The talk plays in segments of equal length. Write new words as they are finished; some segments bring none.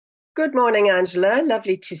Good morning, Angela.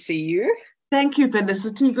 Lovely to see you. Thank you,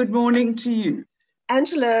 Felicity. Good morning to you.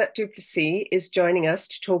 Angela du Plessis is joining us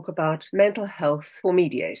to talk about mental health for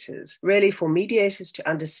mediators, really for mediators to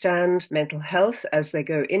understand mental health as they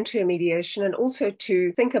go into a mediation and also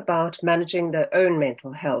to think about managing their own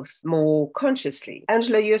mental health more consciously.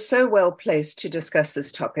 Angela, you're so well placed to discuss this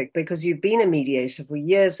topic because you've been a mediator for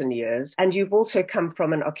years and years, and you've also come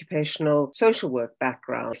from an occupational social work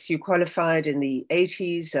background. You qualified in the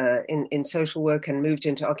 80s in social work and moved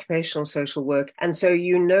into occupational social work, and so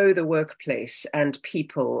you know the workplace and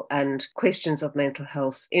people and questions of mental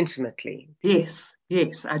health intimately. Yes,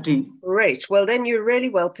 I do. Great. Well, then you're really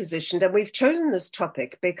well positioned. And we've chosen this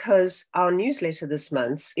topic because our newsletter this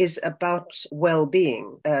month is about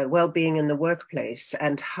well-being in the workplace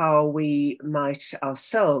and how we might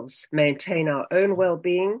ourselves maintain our own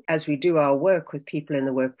well-being as we do our work with people in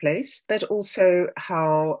the workplace, but also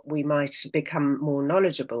how we might become more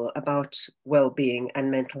knowledgeable about well-being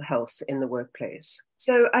and mental health in the workplace.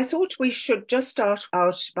 So I thought we should just start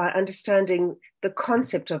out by understanding the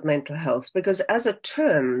concept of mental health, because as a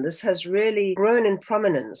term, this has really grown in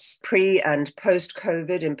prominence pre and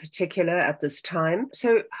post-COVID in particular at this time.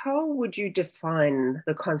 So how would you define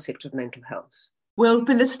the concept of mental health? Well,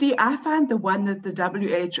 Felicity, I find the one that the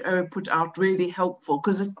WHO put out really helpful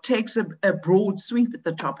because it takes a broad sweep at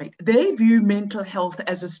the topic. They view mental health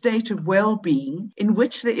as a state of well-being in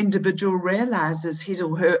which the individual realizes his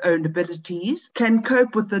or her own abilities, can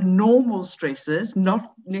cope with the normal stresses,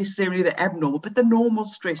 not necessarily the abnormal, but the normal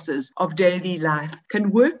stresses of daily life,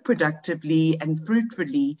 can work productively and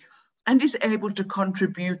fruitfully, and is able to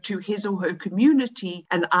contribute to his or her community,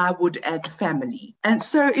 and I would add family. And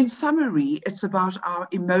so in summary, it's about our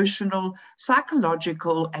emotional,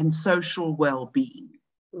 psychological, and social well-being.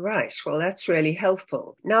 Right. Well, that's really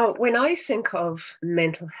helpful. Now, when I think of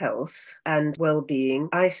mental health and well-being,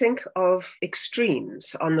 I think of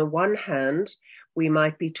extremes. On the one hand, we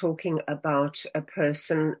might be talking about a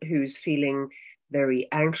person who's feeling very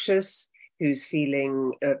anxious, who's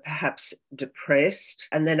feeling perhaps depressed.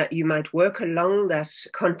 And then you might work along that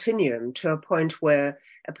continuum to a point where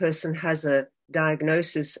a person has a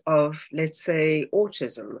diagnosis of, let's say,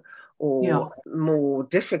 autism or more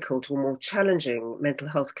difficult or more challenging mental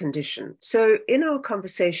health condition. So in our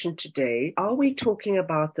conversation today, are we talking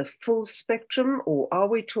about the full spectrum, or are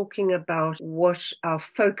we talking about what our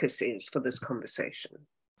focus is for this conversation?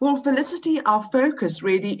 Well, Felicity, our focus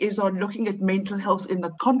really is on looking at mental health in the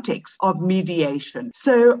context of mediation.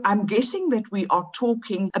 So I'm guessing that we are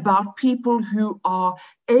talking about people who are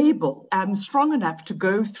able and strong enough to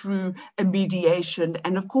go through a mediation.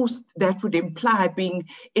 And of course, that would imply being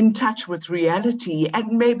in touch with reality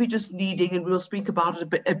and maybe just needing, and we'll speak about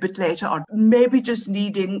it a bit later on, maybe just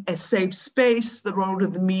needing a safe space, the role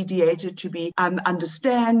of the mediator to be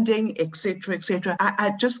understanding, etc., etc.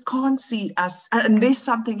 I just can't see us, unless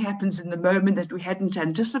something happens in the moment that we hadn't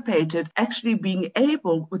anticipated, actually being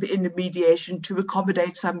able within a mediation to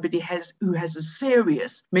accommodate somebody who has a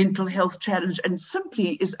serious mental health challenge and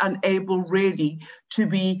simply is unable really to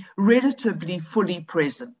be relatively fully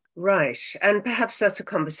present. Right. And perhaps that's a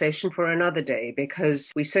conversation for another day,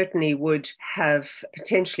 because we certainly would have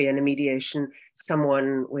potentially in a mediation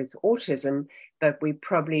someone with autism, but we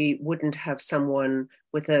probably wouldn't have someone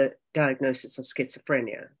with a diagnosis of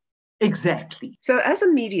schizophrenia. Exactly. So as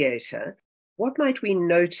a mediator, what might we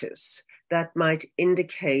notice that might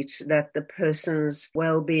indicate that the person's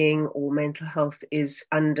well-being or mental health is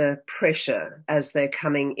under pressure as they're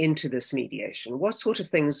coming into this mediation? What sort of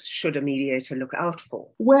things should a mediator look out for?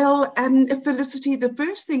 Well, Felicity, the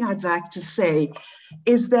first thing I'd like to say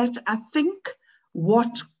is that I think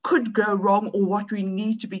what could go wrong or what we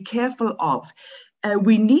need to be careful of,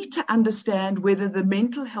 we need to understand whether the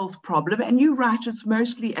mental health problem, and you're right, it's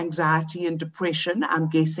mostly anxiety and depression, I'm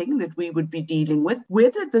guessing, that we would be dealing with,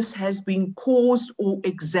 whether this has been caused or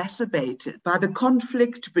exacerbated by the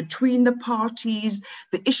conflict between the parties,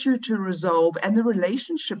 the issue to resolve, and the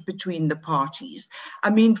relationship between the parties.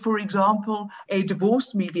 I mean, for example, a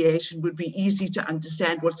divorce mediation would be easy to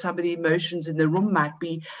understand what some of the emotions in the room might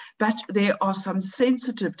be, but there are some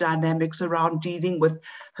sensitive dynamics around dealing with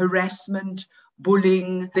harassment,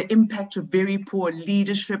 bullying, the impact of very poor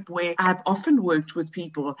leadership, where I've often worked with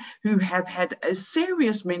people who have had a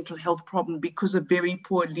serious mental health problem because of very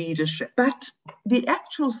poor leadership. But the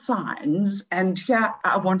actual signs, and here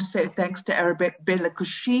I want to say thanks to Arabella, because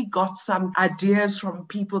she got some ideas from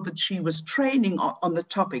people that she was training on the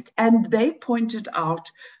topic, and they pointed out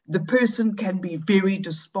The person can be very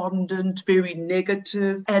despondent, very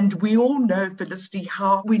negative. And we all know, Felicity,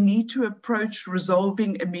 how we need to approach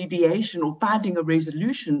resolving a mediation or finding a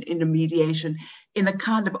resolution in a mediation in a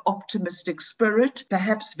kind of optimistic spirit,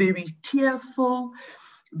 perhaps very tearful.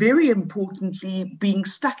 Very importantly, being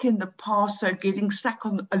stuck in the past, so getting stuck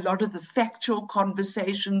on a lot of the factual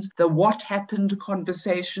conversations, the what happened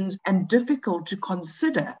conversations, and difficult to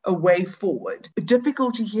consider a way forward.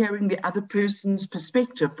 Difficulty hearing the other person's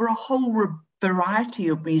perspective for a whole variety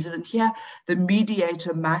of reasons. And here, the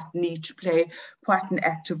mediator might need to play quite an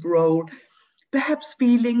active role. Perhaps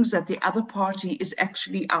feelings that the other party is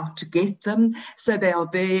actually out to get them, so they are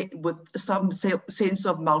there with some sense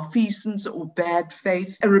of malfeasance or bad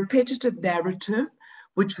faith, a repetitive narrative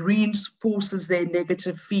which reinforces their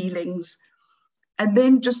negative feelings. And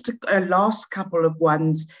then just a last couple of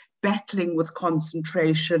ones, battling with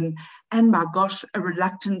concentration and, my gosh, a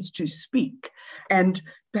reluctance to speak, and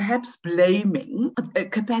perhaps blaming, a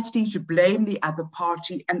capacity to blame the other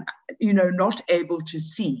party and, not able to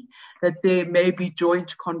see that there may be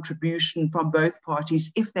joint contribution from both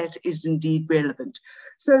parties if that is indeed relevant.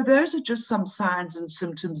 So those are just some signs and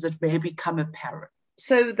symptoms that may become apparent.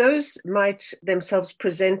 So those might themselves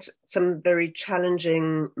present some very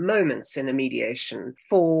challenging moments in a mediation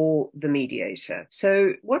for the mediator.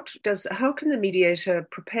 So how can the mediator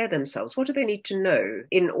prepare themselves? What do they need to know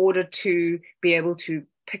in order to be able to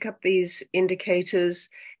pick up these indicators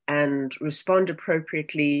and respond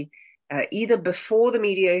appropriately, either before the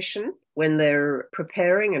mediation, when they're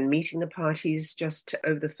preparing and meeting the parties just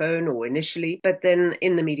over the phone or initially, but then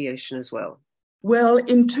in the mediation as well? Well,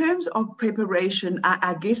 in terms of preparation,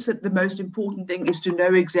 I guess that the most important thing is to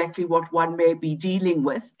know exactly what one may be dealing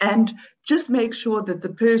with, and just make sure that the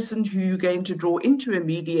person who you're going to draw into a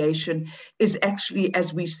mediation is actually,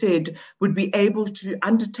 as we said, would be able to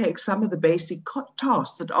undertake some of the basic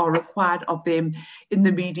tasks that are required of them in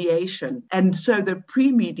the mediation. And so the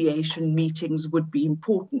pre-mediation meetings would be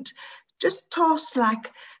important. Just tasks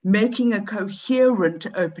like making a coherent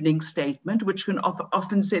opening statement, which can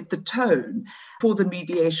often set the tone for the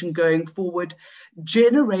mediation going forward,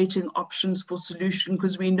 generating options for solution,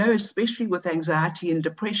 because we know, especially with anxiety and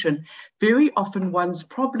depression, very often one's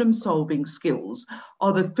problem-solving skills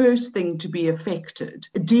are the first thing to be affected.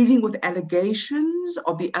 Dealing with allegations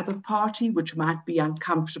of the other party, which might be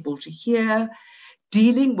uncomfortable to hear,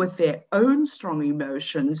 dealing with their own strong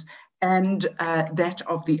emotions and that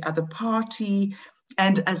of the other party.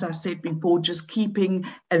 And as I said before, just keeping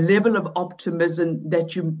a level of optimism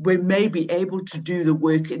that we may be able to do the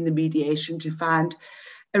work in the mediation to find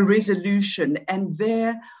a resolution. And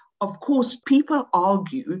there, of course, people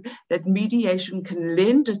argue that mediation can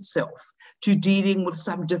lend itself to dealing with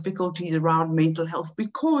some difficulties around mental health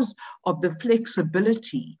because of the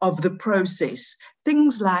flexibility of the process.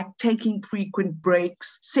 Things like taking frequent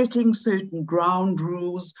breaks, setting certain ground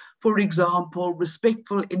rules, for example,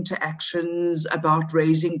 respectful interactions about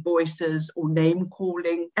raising voices or name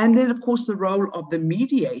calling. And then, of course, the role of the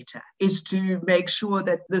mediator is to make sure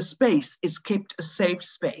that the space is kept a safe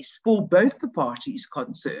space for both the parties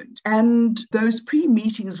concerned. And those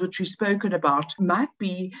pre-meetings which we've spoken about might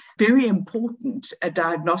be very important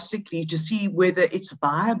diagnostically to see whether it's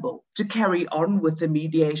viable to carry on with the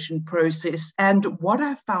mediation process. And what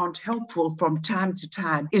I found helpful from time to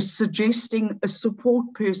time is suggesting a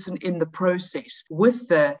support person in the process with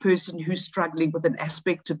the person who's struggling with an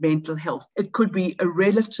aspect of mental health. It could be a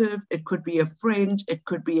relative, it could be a friend, it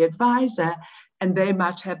could be an advisor, and they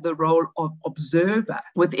might have the role of observer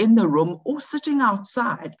within the room or sitting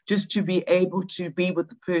outside just to be able to be with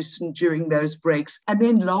the person during those breaks. And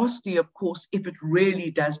then lastly, of course, if it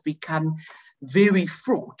really does become very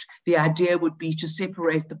fraught, the idea would be to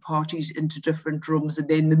separate the parties into different rooms and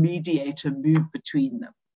then the mediator move between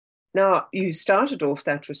them. Now, you started off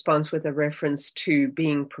that response with a reference to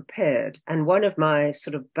being prepared. And one of my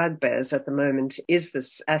sort of bugbears at the moment is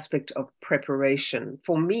this aspect of preparation.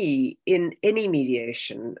 For me, in any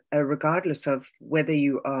mediation, regardless of whether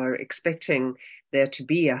you are expecting there to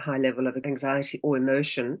be a high level of anxiety or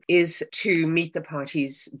emotion, is to meet the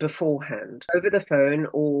parties beforehand, over the phone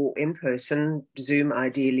or in person, Zoom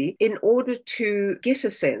ideally, in order to get a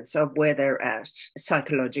sense of where they're at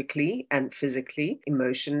psychologically and physically,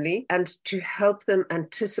 emotionally, and to help them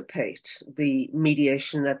anticipate the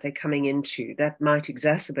mediation that they're coming into that might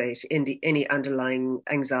exacerbate any underlying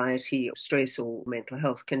anxiety or stress or mental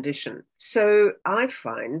health condition. So I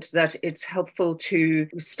find that it's helpful to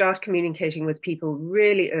start communicating with people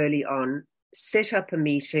really early on, set up a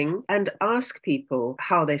meeting and ask people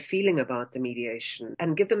how they're feeling about the mediation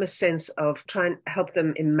and give them a sense of try and help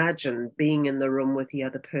them imagine being in the room with the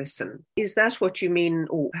other person. Is that what you mean?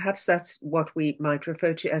 Or perhaps that's what we might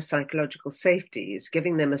refer to as psychological safety, is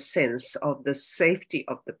giving them a sense of the safety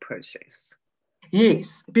of the process.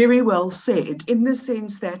 Yes, very well said, in the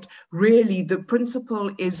sense that really the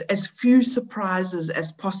principle is as few surprises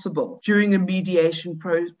as possible during a mediation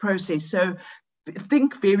process. So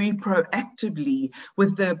think very proactively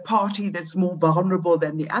with the party that's more vulnerable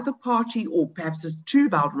than the other party, or perhaps is too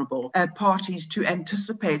vulnerable parties, to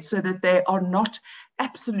anticipate so that they are not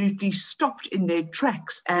absolutely stopped in their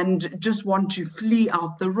tracks and just want to flee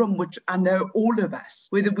out the room, which I know all of us,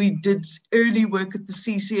 whether we did early work at the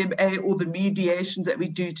CCMA or the mediations that we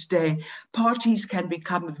do today, parties can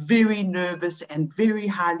become very nervous and very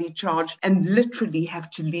highly charged and literally have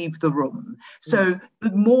to leave the room. So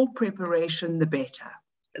the more preparation, the better.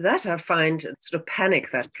 That I find sort of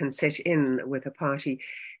panic that can set in with a party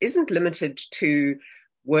isn't limited to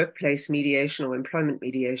workplace mediation or employment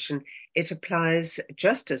mediation. It applies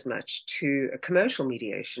just as much to a commercial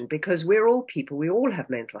mediation, because we're all people, we all have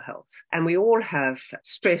mental health, and we all have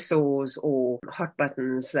stressors or hot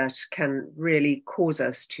buttons that can really cause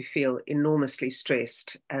us to feel enormously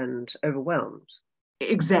stressed and overwhelmed.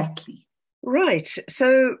 Exactly. Right.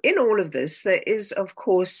 So in all of this, there is, of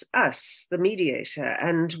course, us, the mediator,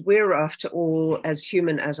 and we're, after all, as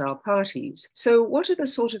human as our parties. So what are the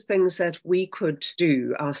sort of things that we could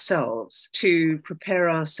do ourselves to prepare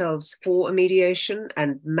ourselves for a mediation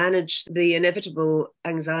and manage the inevitable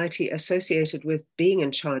anxiety associated with being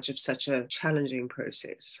in charge of such a challenging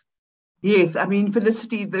process? Yes, I mean,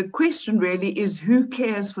 Felicity, the question really is who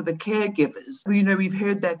cares for the caregivers? We've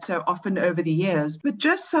heard that so often over the years, but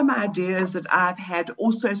just some ideas that I've had,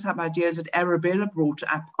 also some ideas that Arabella brought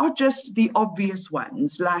up, are just the obvious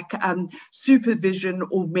ones, like supervision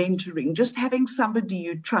or mentoring, just having somebody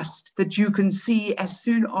you trust that you can see as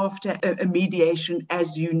soon after a mediation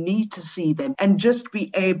as you need to see them, and just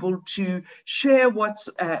be able to share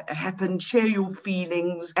what's happened, share your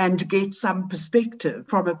feelings, and get some perspective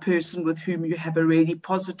from a person with whom you have a really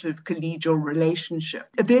positive collegial relationship.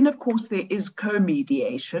 Then, of course, there is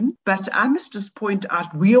co-mediation, but I must just point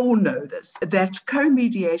out, we all know this, that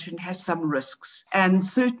co-mediation has some risks. And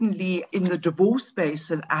certainly in the divorce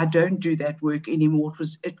space, and I don't do that work anymore,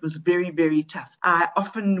 it was very, very tough. I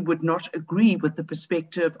often would not agree with the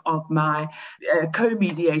perspective of my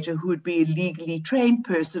co-mediator, who would be a legally trained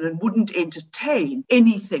person and wouldn't entertain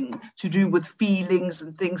anything to do with feelings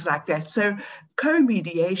and things like that. So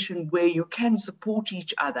co-mediation, where you can support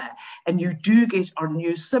each other and you do get on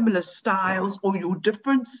your similar styles or your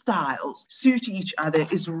different styles suit each other,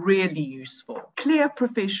 is really useful. Clear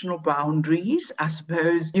professional boundaries, I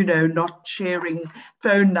suppose, not sharing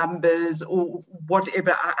phone numbers or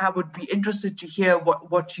whatever. I would be interested to hear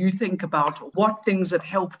what you think about what things have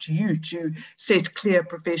helped you to set clear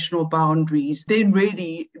professional boundaries. Then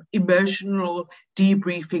really emotional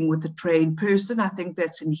debriefing with a trained person. I think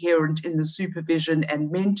that's inherent in the supervision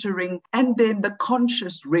and mentoring. And then the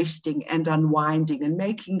conscious resting and unwinding, and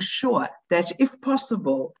making sure that, if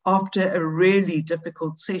possible, after a really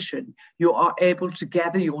difficult session, you are able to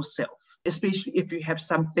gather yourself, especially if you have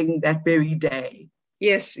something that very day.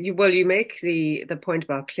 Yes, you make the point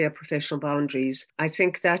about clear professional boundaries. I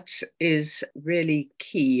think that is really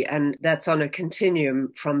key, and that's on a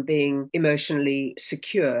continuum from being emotionally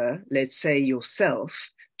secure, let's say yourself,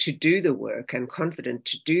 to do the work and confident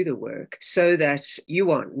to do the work, so that you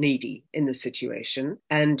aren't needy in the situation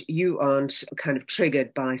and you aren't kind of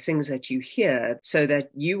triggered by things that you hear, so that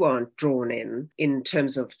you aren't drawn in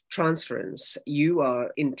terms of transference. You are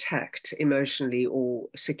intact emotionally or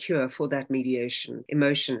secure for that mediation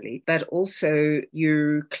emotionally, but also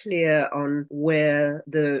you're clear on where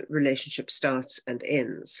the relationship starts and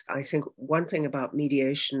ends. I think one thing about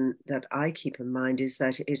mediation that I keep in mind is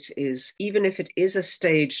that it is, even if it is a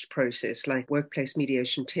stage process like workplace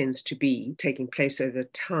mediation tends to be, taking place over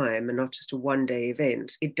time and not just a one-day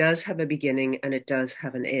event, it does have a beginning and it does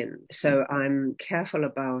have an end. So I'm careful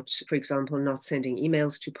about, for example, not sending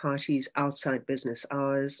emails to parties outside business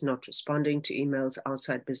hours, not responding to emails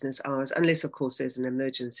outside business hours, unless of course there's an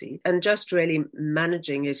emergency, and just really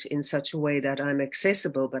managing it in such a way that I'm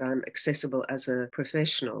accessible, but I'm accessible as a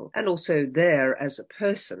professional and also there as a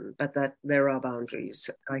person, but that there are boundaries.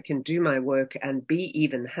 I can do my work and be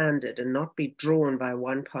even-handed and not be drawn by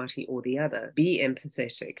one party or the other, be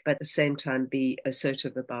empathetic, but at the same time be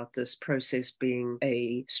assertive about this process being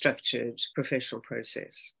a structured professional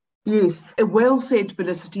process. Yes, well said,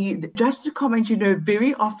 Felicity. Just to comment,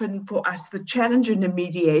 very often for us, the challenge in a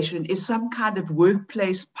mediation is some kind of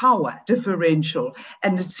workplace power differential,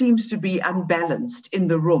 and it seems to be unbalanced in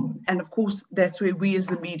the room. And of course, that's where we as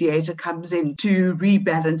the mediator comes in to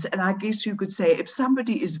rebalance. And I guess you could say if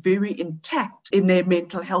somebody is very intact in their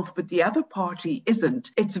mental health, but the other party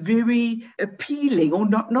isn't, it's very appealing, or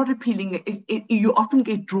not appealing. You often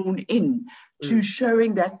get drawn in to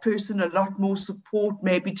showing that person a lot more support,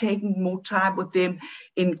 maybe taking more time with them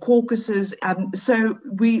in caucuses. So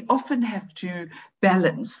we often have to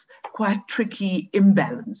balance quite tricky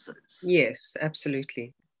imbalances. Yes,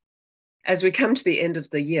 absolutely. As we come to the end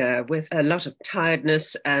of the year with a lot of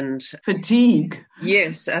tiredness and fatigue.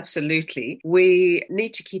 Yes, absolutely. We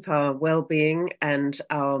need to keep our well-being and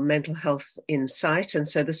our mental health in sight. And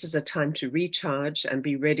so this is a time to recharge and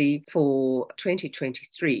be ready for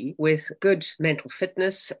 2023 with good mental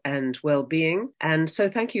fitness and well-being. And so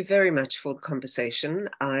thank you very much for the conversation.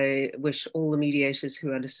 I wish all the mediators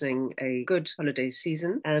who are listening a good holiday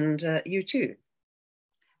season, and you too.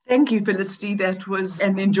 Thank you, Felicity. That was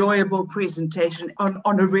an enjoyable presentation on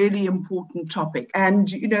a really important topic.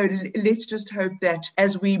 And, let's just hope that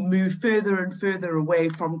as we move further and further away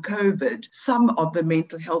from COVID, some of the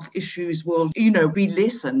mental health issues will, be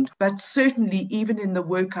lessened. But certainly, even in the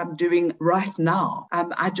work I'm doing right now,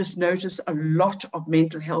 I just notice a lot of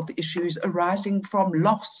mental health issues arising from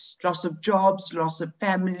loss of jobs, loss of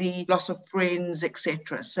family, loss of friends,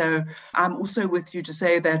 etc. So I'm also with you to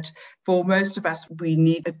say that for most of us, we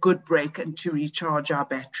need a good break and to recharge our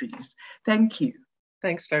batteries. Thank you.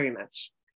 Thanks very much.